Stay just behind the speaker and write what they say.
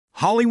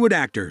Hollywood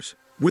actors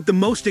with the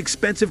most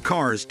expensive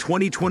cars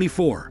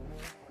 2024.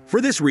 For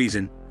this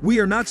reason, we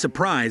are not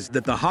surprised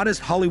that the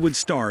hottest Hollywood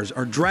stars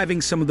are driving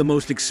some of the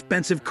most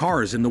expensive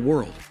cars in the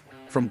world.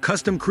 From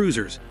custom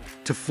cruisers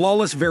to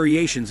flawless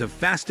variations of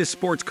fastest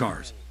sports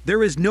cars,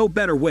 there is no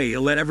better way to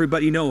let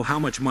everybody know how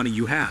much money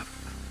you have.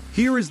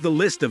 Here is the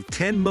list of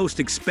 10 most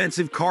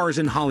expensive cars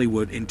in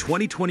Hollywood in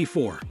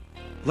 2024.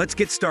 Let's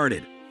get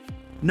started.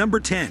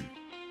 Number 10.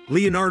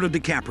 Leonardo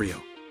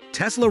DiCaprio.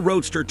 Tesla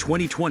Roadster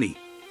 2020,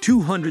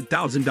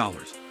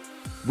 $200,000.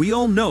 We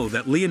all know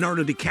that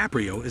Leonardo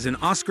DiCaprio is an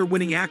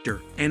Oscar-winning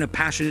actor and a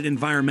passionate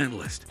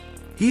environmentalist.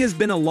 He has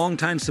been a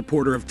longtime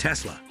supporter of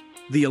Tesla,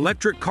 the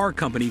electric car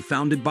company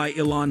founded by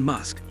Elon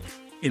Musk.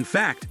 In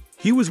fact,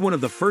 he was one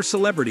of the first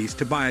celebrities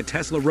to buy a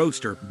Tesla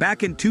Roadster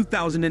back in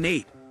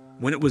 2008,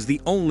 when it was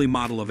the only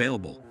model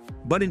available.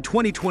 But in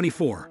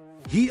 2024,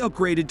 he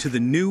upgraded to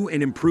the new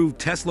and improved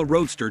Tesla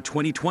Roadster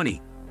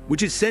 2020,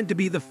 which is said to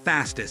be the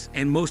fastest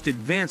and most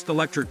advanced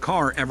electric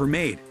car ever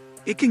made.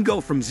 It can go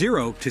from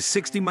 0 to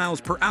 60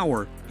 miles per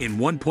hour in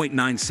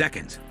 1.9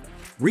 seconds,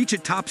 reach a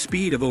top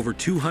speed of over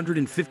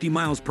 250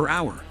 miles per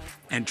hour,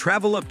 and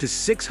travel up to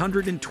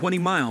 620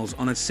 miles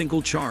on a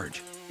single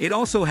charge. It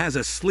also has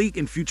a sleek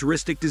and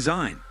futuristic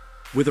design,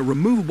 with a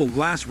removable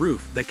glass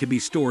roof that can be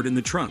stored in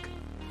the trunk.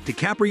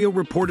 DiCaprio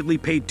reportedly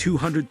paid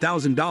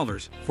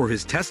 $200,000 for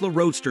his Tesla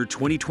Roadster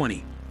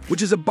 2020,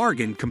 which is a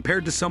bargain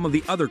compared to some of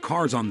the other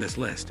cars on this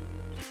list.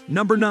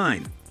 Number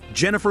 9.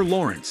 Jennifer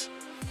Lawrence.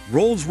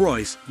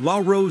 Rolls-Royce La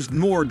Rose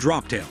Noire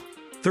Droptail,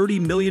 $30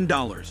 million.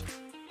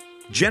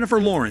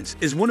 Jennifer Lawrence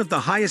is one of the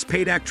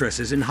highest-paid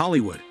actresses in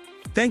Hollywood,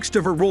 thanks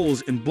to her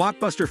roles in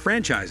blockbuster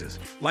franchises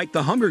like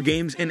The Hunger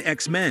Games and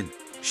X-Men.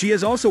 She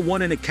has also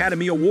won an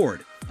Academy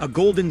Award, a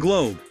Golden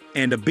Globe,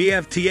 and a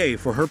BAFTA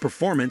for her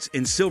performance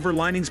in Silver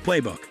Linings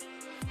Playbook.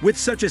 With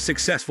such a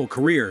successful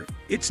career,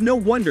 it's no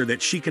wonder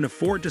that she can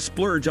afford to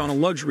splurge on a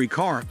luxury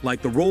car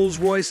like the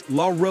Rolls-Royce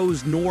La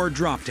Rose Noire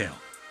Droptail.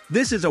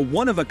 This is a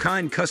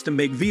one-of-a-kind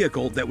custom-made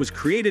vehicle that was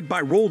created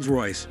by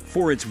Rolls-Royce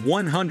for its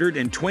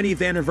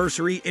 120th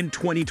anniversary in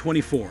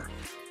 2024.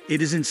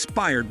 It is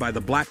inspired by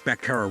the black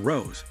Baccarat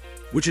rose,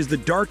 which is the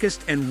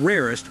darkest and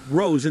rarest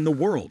rose in the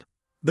world.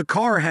 The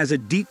car has a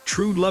deep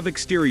True Love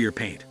exterior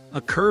paint,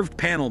 a curved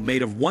panel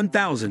made of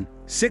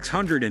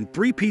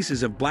 1,603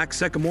 pieces of black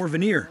sycamore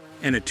veneer,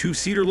 and a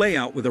two-seater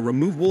layout with a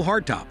removable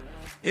hardtop.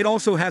 It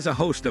also has a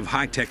host of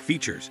high-tech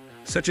features,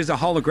 such as a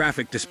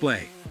holographic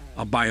display,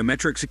 a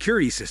biometric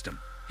security system,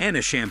 and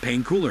a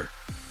champagne cooler.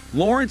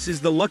 Lawrence is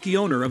the lucky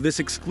owner of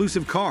this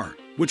exclusive car,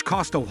 which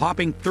cost a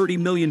whopping $30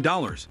 million,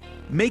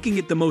 making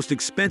it the most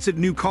expensive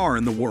new car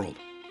in the world.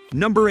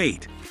 Number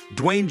 8.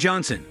 Dwayne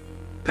Johnson.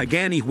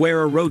 Pagani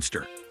Huayra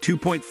Roadster,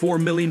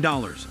 $2.4 million.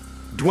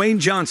 Dwayne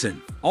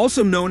Johnson,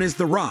 also known as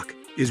The Rock,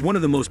 is one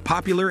of the most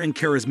popular and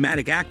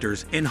charismatic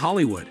actors in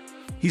Hollywood.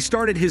 He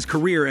started his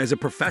career as a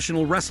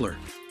professional wrestler,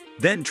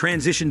 then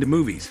transitioned to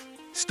movies,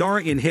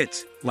 starring in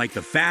hits like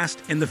The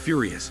Fast and the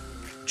Furious,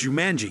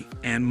 Jumanji,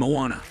 and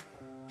Moana.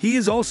 He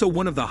is also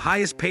one of the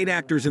highest-paid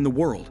actors in the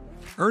world,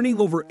 earning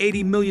over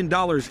 $80 million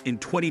in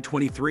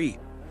 2023.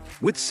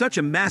 With such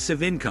a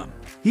massive income,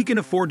 he can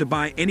afford to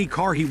buy any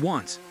car he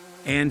wants,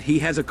 and he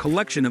has a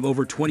collection of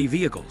over 20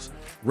 vehicles,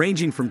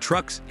 ranging from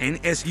trucks and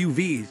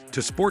SUVs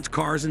to sports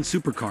cars and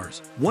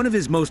supercars. One of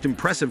his most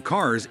impressive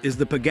cars is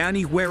the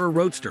Pagani Huayra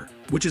Roadster,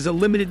 which is a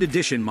limited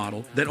edition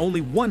model that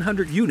only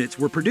 100 units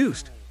were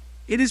produced.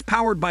 It is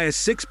powered by a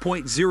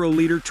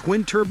 6.0-liter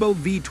twin-turbo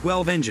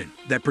V12 engine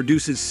that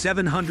produces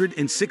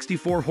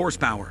 764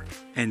 horsepower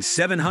and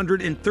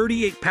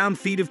 738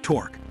 pound-feet of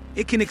torque.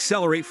 It can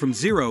accelerate from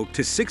 0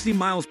 to 60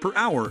 miles per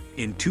hour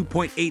in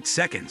 2.8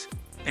 seconds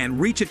and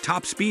reach a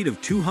top speed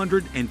of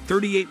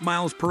 238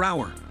 miles per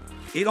hour.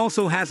 It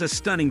also has a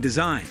stunning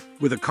design,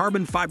 with a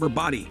carbon fiber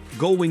body,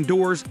 gull-wing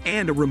doors,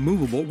 and a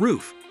removable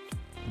roof.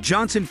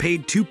 Johnson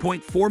paid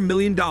 $2.4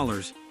 million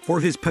for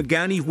his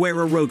Pagani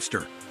Huayra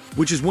Roadster,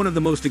 which is one of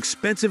the most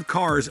expensive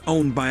cars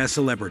owned by a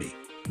celebrity.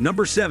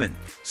 Number 7.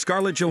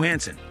 Scarlett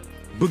Johansson.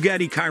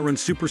 Bugatti Chiron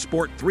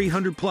Supersport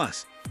 300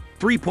 Plus,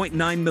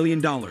 $3.9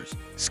 million.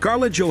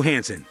 Scarlett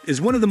Johansson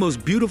is one of the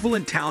most beautiful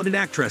and talented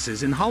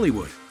actresses in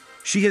Hollywood.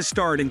 She has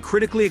starred in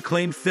critically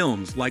acclaimed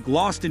films like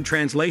Lost in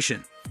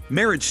Translation,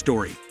 Marriage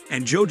Story,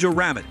 and Jojo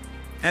Rabbit,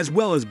 as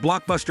well as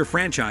blockbuster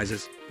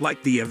franchises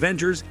like The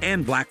Avengers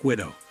and Black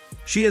Widow.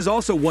 She has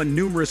also won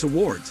numerous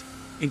awards,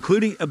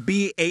 including a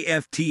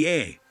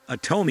BAFTA, a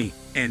Tony,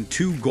 and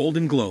 2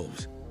 Golden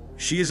Globes.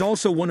 She is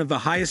also one of the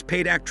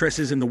highest-paid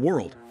actresses in the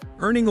world,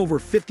 earning over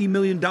 $50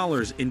 million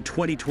in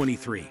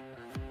 2023.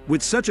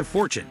 With such a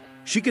fortune,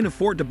 she can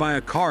afford to buy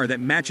a car that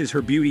matches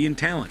her beauty and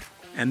talent,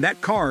 and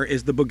that car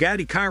is the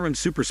Bugatti Chiron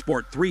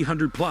Supersport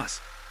 300 Plus.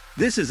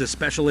 This is a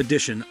special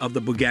edition of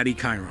the Bugatti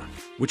Chiron,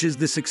 which is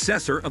the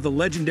successor of the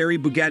legendary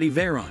Bugatti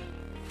Veyron.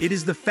 It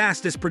is the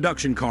fastest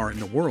production car in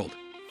the world,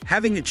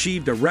 having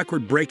achieved a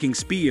record-breaking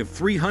speed of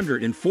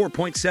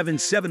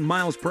 304.77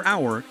 miles per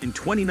hour in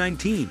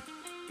 2019.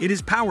 It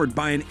is powered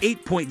by an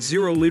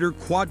 8.0-liter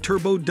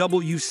quad-turbo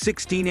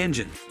W16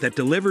 engine that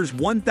delivers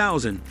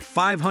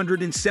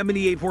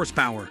 1,578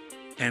 horsepower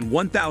and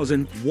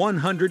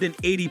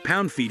 1,180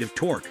 pound-feet of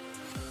torque.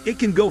 It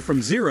can go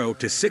from 0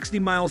 to 60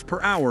 miles per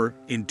hour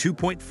in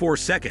 2.4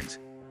 seconds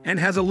and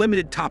has a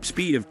limited top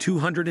speed of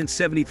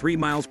 273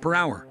 miles per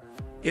hour.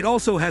 It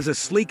also has a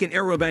sleek and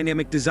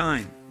aerodynamic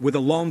design with a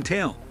long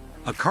tail,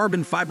 a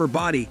carbon fiber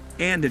body,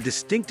 and a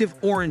distinctive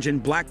orange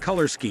and black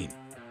color scheme.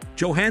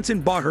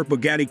 Johansson bought her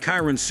Bugatti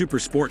Chiron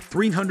Supersport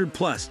 300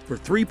 Plus for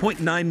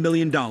 $3.9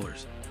 million,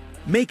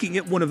 making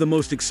it one of the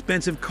most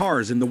expensive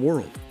cars in the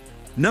world.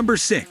 Number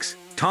 6.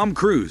 Tom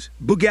Cruise,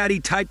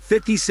 Bugatti Type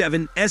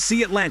 57 SC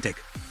Atlantic,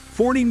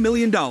 $40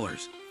 million.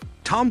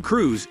 Tom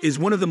Cruise is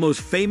one of the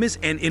most famous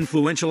and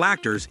influential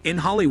actors in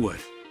Hollywood.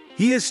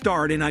 He has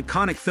starred in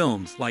iconic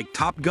films like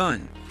Top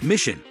Gun,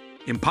 Mission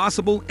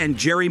Impossible, and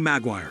Jerry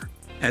Maguire,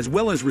 as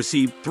well as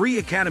received 3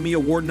 Academy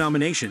Award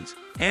nominations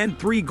and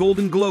 3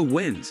 Golden Globe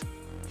wins.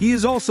 He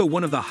is also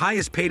one of the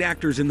highest-paid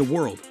actors in the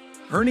world,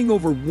 earning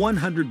over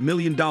 $100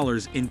 million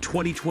in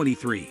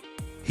 2023.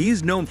 He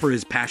is known for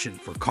his passion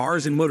for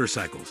cars and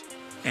motorcycles,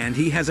 and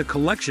he has a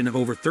collection of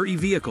over 30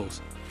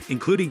 vehicles,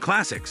 including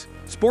classics,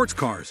 sports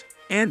cars,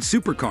 and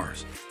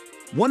supercars.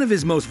 One of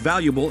his most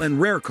valuable and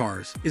rare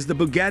cars is the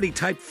Bugatti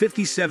Type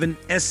 57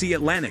 SC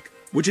Atlantic,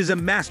 which is a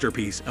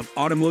masterpiece of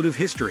automotive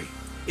history.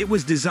 It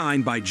was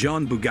designed by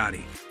John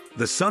Bugatti,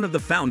 the son of the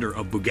founder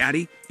of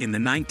Bugatti, in the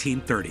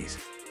 1930s.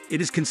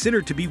 It is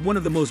considered to be one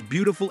of the most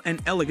beautiful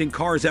and elegant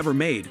cars ever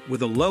made,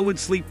 with a low and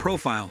sleek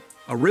profile,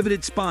 a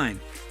riveted spine,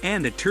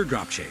 and a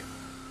teardrop shape.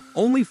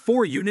 Only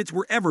 4 units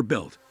were ever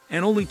built,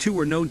 and only 2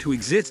 are known to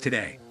exist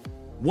today.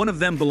 One of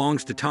them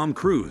belongs to Tom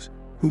Cruise,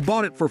 who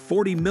bought it for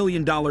 $40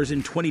 million in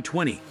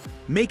 2020,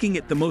 making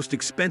it the most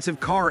expensive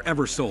car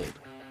ever sold.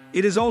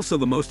 It is also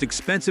the most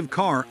expensive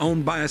car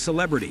owned by a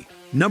celebrity.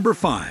 Number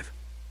 5.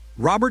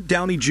 Robert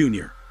Downey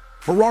Jr.,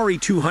 Ferrari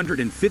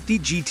 250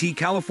 GT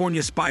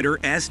California Spider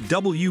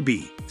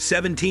SWB,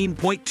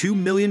 $17.2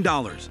 million.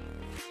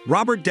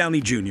 Robert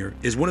Downey Jr.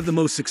 is one of the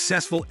most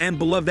successful and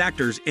beloved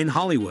actors in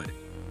Hollywood.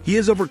 He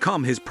has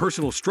overcome his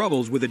personal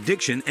struggles with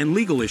addiction and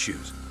legal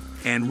issues,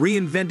 and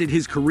reinvented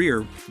his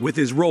career with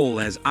his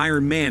role as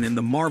Iron Man in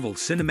the Marvel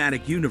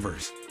Cinematic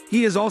Universe.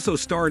 He has also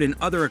starred in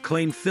other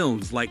acclaimed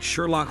films like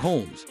Sherlock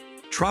Holmes,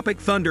 Tropic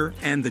Thunder,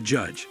 and The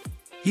Judge.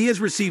 He has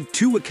received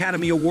 2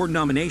 Academy Award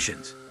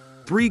nominations,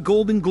 3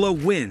 Golden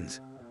Globe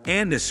wins,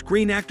 and a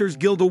Screen Actors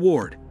Guild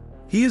Award.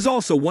 He is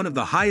also one of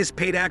the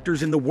highest-paid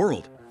actors in the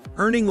world,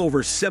 earning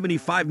over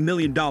 $75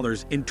 million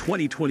in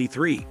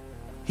 2023.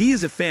 He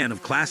is a fan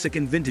of classic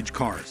and vintage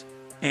cars,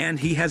 and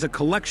he has a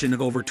collection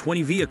of over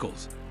 20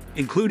 vehicles,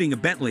 including a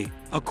Bentley,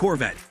 a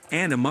Corvette,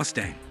 and a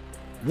Mustang.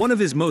 One of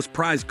his most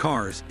prized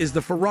cars is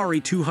the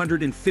Ferrari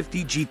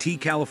 250 GT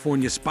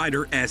California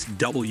Spider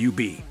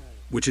SWB,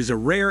 which is a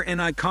rare and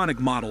iconic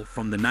model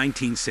from the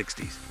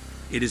 1960s.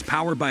 It is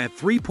powered by a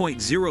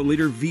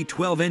 3.0-liter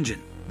V12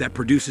 engine that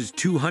produces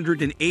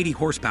 280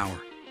 horsepower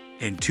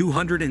and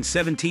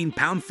 217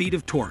 pound-feet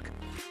of torque.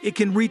 It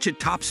can reach a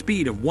top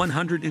speed of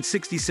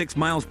 166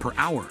 miles per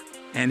hour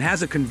and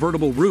has a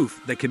convertible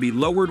roof that can be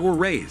lowered or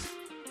raised.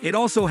 It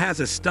also has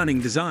a stunning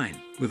design,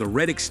 with a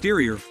red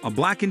exterior, a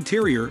black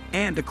interior,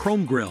 and a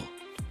chrome grille.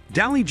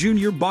 Downey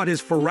Jr. bought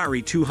his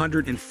Ferrari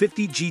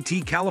 250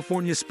 GT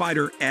California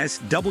Spider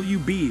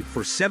SWB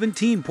for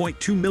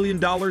 $17.2 million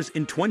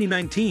in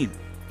 2019,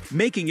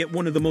 making it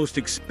one of the most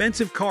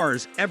expensive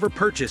cars ever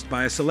purchased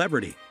by a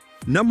celebrity.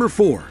 Number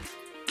 4.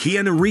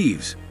 Keanu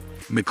Reeves,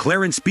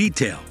 McLaren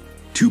Speedtail,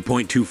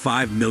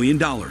 $2.25 million.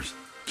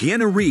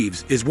 Keanu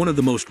Reeves is one of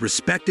the most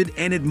respected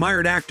and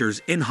admired actors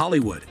in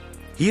Hollywood.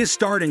 He has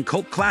starred in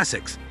cult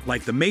classics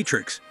like The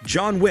Matrix,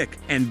 John Wick,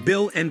 and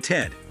Bill and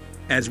Ted,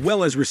 as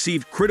well as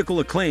received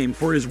critical acclaim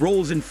for his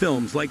roles in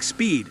films like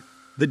Speed,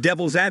 The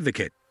Devil's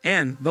Advocate,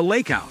 and The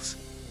Lake House.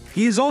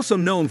 He is also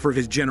known for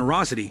his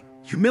generosity,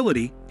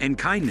 humility, and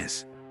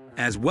kindness,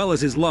 as well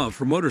as his love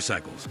for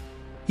motorcycles.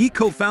 He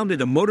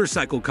co-founded a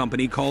motorcycle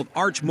company called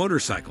Arch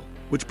Motorcycle,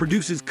 which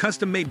produces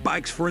custom-made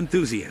bikes for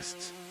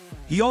enthusiasts.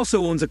 He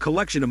also owns a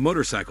collection of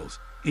motorcycles,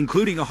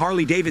 including a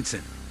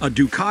Harley-Davidson, a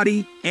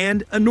Ducati,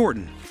 and a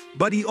Norton.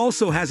 But he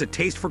also has a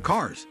taste for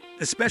cars,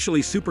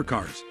 especially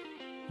supercars.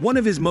 One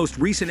of his most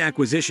recent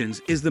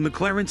acquisitions is the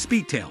McLaren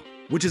Speedtail,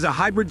 which is a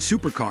hybrid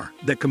supercar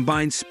that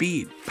combines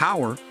speed,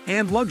 power,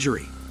 and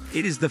luxury.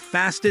 It is the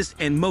fastest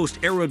and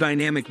most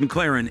aerodynamic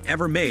McLaren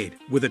ever made,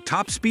 with a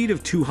top speed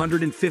of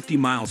 250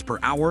 miles per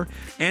hour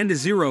and a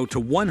 0 to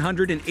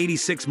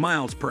 186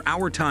 miles per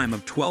hour time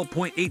of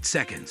 12.8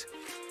 seconds.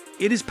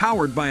 It is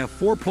powered by a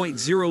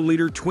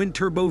 4.0-liter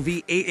twin-turbo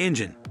V8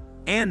 engine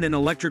and an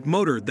electric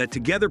motor that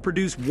together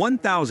produce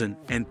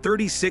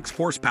 1,036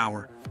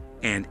 horsepower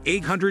and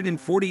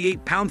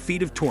 848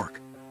 pound-feet of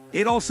torque.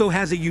 It also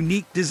has a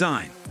unique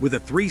design with a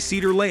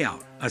 3-seater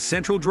layout, a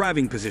central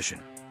driving position,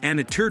 and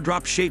a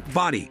teardrop-shaped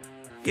body.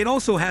 It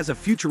also has a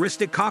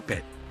futuristic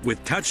cockpit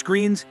with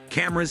touchscreens,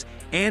 cameras,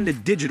 and a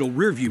digital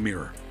rearview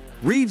mirror.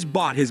 Reeves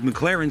bought his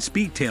McLaren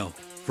Speedtail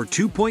for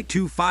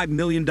 $2.25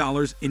 million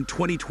in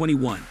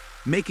 2021,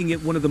 making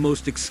it one of the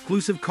most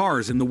exclusive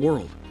cars in the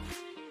world.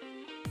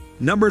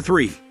 Number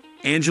 3.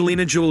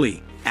 Angelina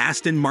Jolie,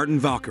 Aston Martin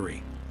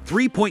Valkyrie,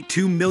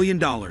 $3.2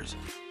 million.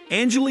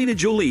 Angelina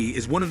Jolie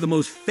is one of the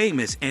most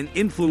famous and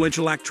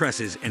influential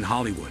actresses in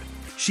Hollywood.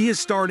 She has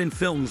starred in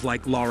films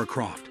like Lara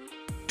Croft,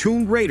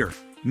 Tomb Raider,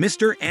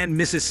 Mr. and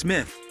Mrs.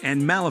 Smith,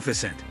 and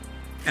Maleficent,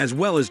 as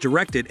well as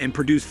directed and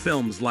produced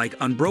films like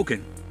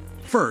Unbroken,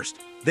 First,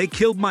 They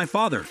Killed My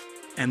Father,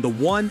 and The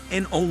One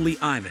and Only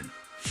Ivan.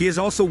 She has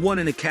also won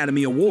an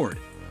Academy Award,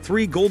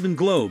 3 Golden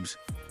Globes,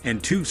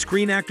 and 2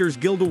 Screen Actors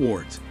Guild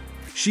Awards.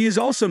 She is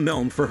also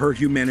known for her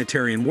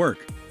humanitarian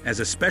work as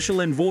a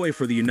special envoy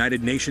for the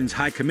United Nations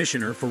High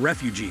Commissioner for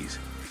Refugees.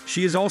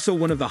 She is also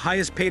one of the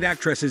highest-paid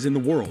actresses in the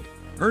world,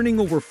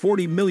 earning over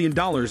 $40 million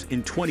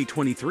in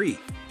 2023.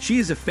 She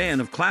is a fan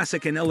of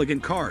classic and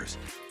elegant cars,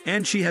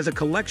 and she has a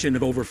collection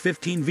of over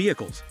 15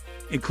 vehicles,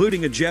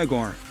 including a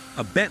Jaguar,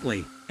 a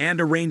Bentley,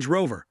 and a Range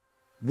Rover.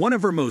 One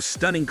of her most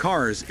stunning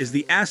cars is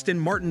the Aston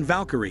Martin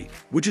Valkyrie,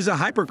 which is a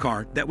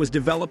hypercar that was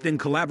developed in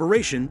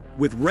collaboration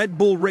with Red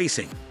Bull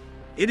Racing.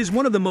 It is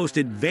one of the most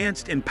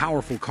advanced and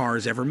powerful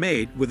cars ever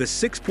made, with a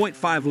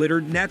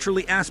 6.5-liter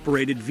naturally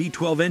aspirated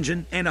V12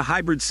 engine and a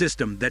hybrid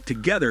system that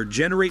together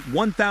generate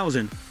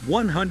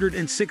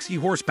 1,160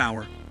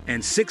 horsepower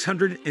and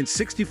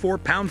 664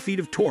 pound-feet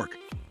of torque.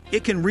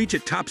 It can reach a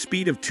top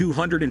speed of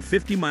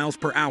 250 miles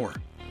per hour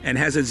and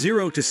has a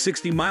 0 to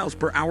 60 miles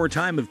per hour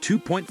time of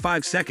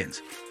 2.5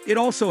 seconds. It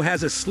also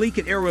has a sleek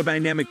and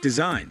aerodynamic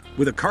design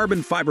with a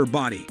carbon fiber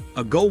body,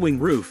 a gull-wing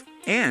roof,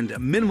 and a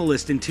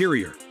minimalist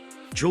interior.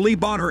 Jolie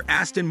bought her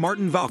Aston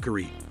Martin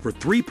Valkyrie for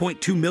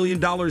 $3.2 million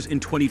in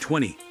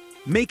 2020,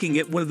 making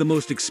it one of the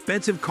most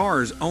expensive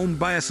cars owned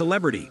by a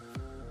celebrity.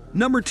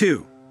 Number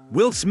 2.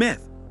 Will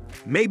Smith,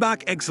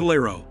 Maybach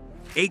Exelero,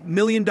 $8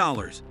 million.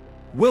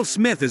 Will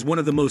Smith is one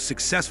of the most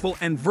successful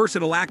and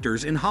versatile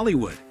actors in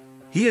Hollywood.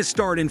 He has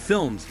starred in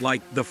films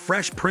like The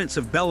Fresh Prince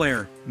of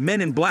Bel-Air,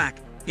 Men in Black,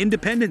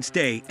 Independence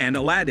Day, and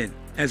Aladdin,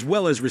 as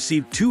well as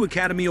received 2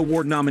 Academy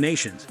Award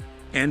nominations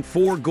and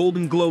 4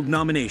 Golden Globe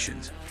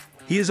nominations.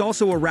 He is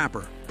also a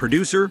rapper,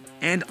 producer,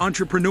 and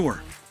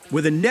entrepreneur,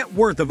 with a net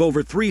worth of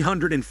over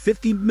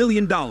 $350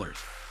 million.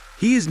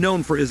 He is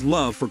known for his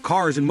love for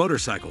cars and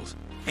motorcycles,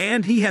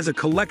 and he has a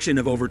collection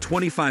of over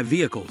 25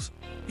 vehicles,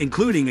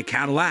 including a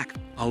Cadillac,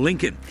 a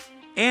Lincoln,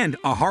 and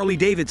a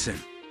Harley-Davidson.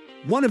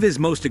 One of his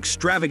most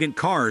extravagant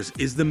cars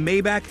is the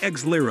Maybach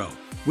Exelero,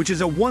 which is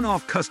a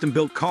one-off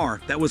custom-built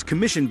car that was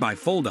commissioned by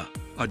Fulda,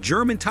 a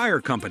German tire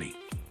company,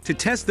 to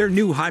test their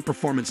new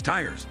high-performance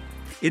tires.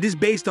 It is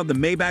based on the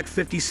Maybach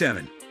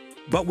 57,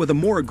 but with a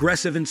more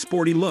aggressive and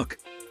sporty look.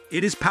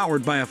 It is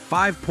powered by a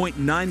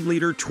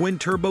 5.9-liter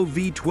twin-turbo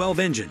V12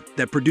 engine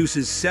that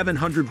produces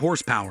 700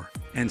 horsepower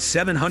and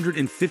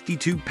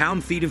 752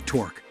 pound-feet of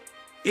torque.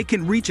 It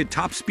can reach a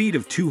top speed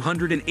of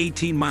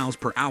 218 miles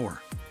per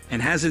hour and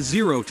has a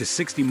 0 to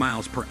 60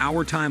 miles per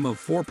hour time of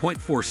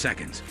 4.4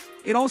 seconds.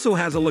 It also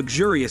has a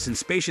luxurious and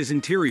spacious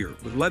interior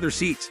with leather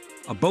seats,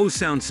 a Bose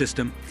sound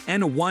system,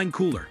 and a wine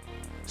cooler.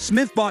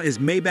 Smith bought his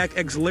Maybach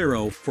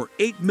Exelero for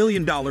 $8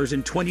 million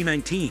in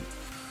 2019,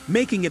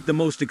 making it the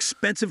most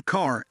expensive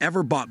car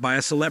ever bought by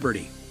a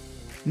celebrity.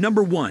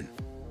 Number 1.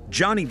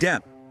 Johnny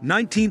Depp,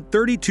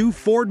 1932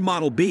 Ford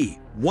Model B,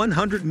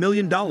 $100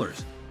 million.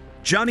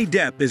 Johnny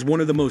Depp is one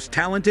of the most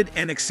talented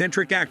and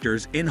eccentric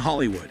actors in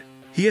Hollywood.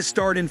 He has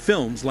starred in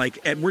films like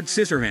Edward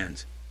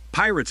Scissorhands,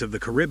 Pirates of the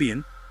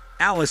Caribbean,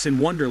 Alice in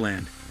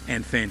Wonderland,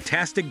 and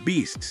Fantastic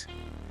Beasts,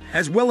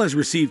 as well as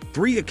received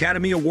 3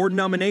 Academy Award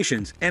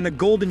nominations and a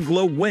Golden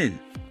Globe win.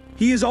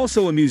 He is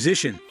also a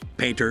musician,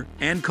 painter,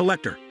 and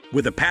collector,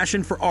 with a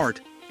passion for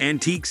art,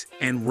 antiques,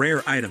 and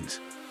rare items.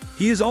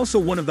 He is also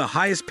one of the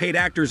highest-paid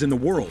actors in the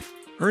world,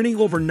 earning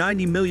over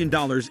 $90 million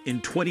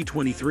in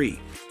 2023.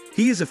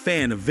 He is a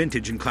fan of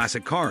vintage and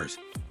classic cars,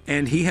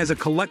 and he has a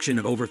collection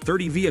of over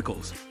 30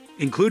 vehicles,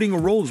 including a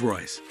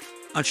Rolls-Royce,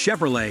 a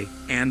Chevrolet,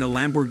 and a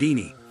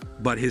Lamborghini.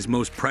 But his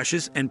most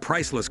precious and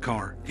priceless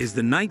car is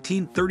the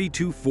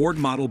 1932 Ford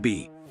Model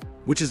B,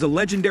 which is a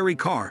legendary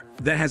car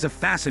that has a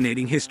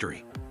fascinating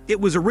history. It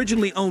was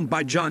originally owned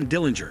by John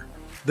Dillinger,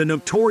 the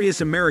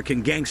notorious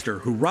American gangster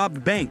who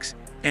robbed banks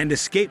and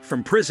escaped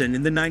from prison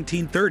in the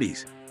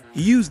 1930s.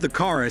 He used the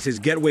car as his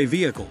getaway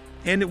vehicle,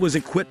 and it was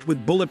equipped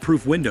with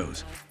bulletproof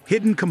windows,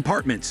 hidden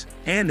compartments,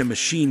 and a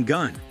machine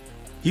gun.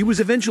 He was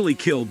eventually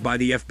killed by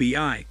the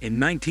FBI in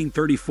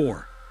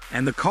 1934,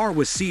 and the car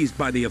was seized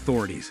by the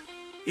authorities.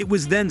 It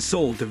was then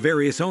sold to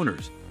various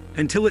owners,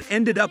 until it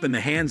ended up in the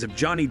hands of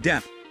Johnny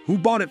Depp, who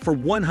bought it for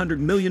 $100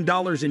 million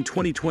in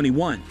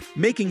 2021,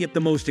 making it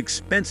the most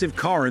expensive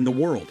car in the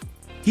world.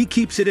 He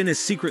keeps it in a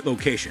secret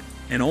location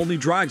and only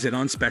drives it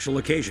on special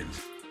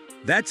occasions.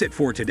 That's it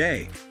for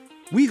today.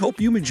 We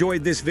hope you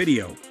enjoyed this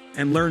video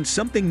and learned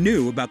something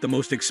new about the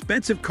most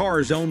expensive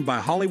cars owned by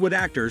Hollywood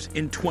actors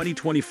in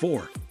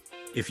 2024.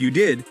 If you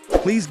did,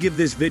 please give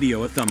this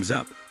video a thumbs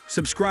up,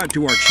 subscribe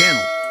to our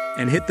channel,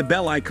 and hit the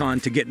bell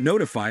icon to get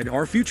notified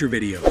our future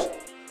videos.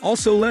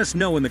 Also, let us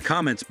know in the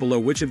comments below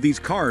which of these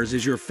cars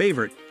is your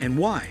favorite and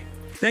why.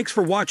 Thanks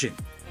for watching,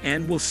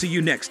 and we'll see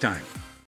you next time.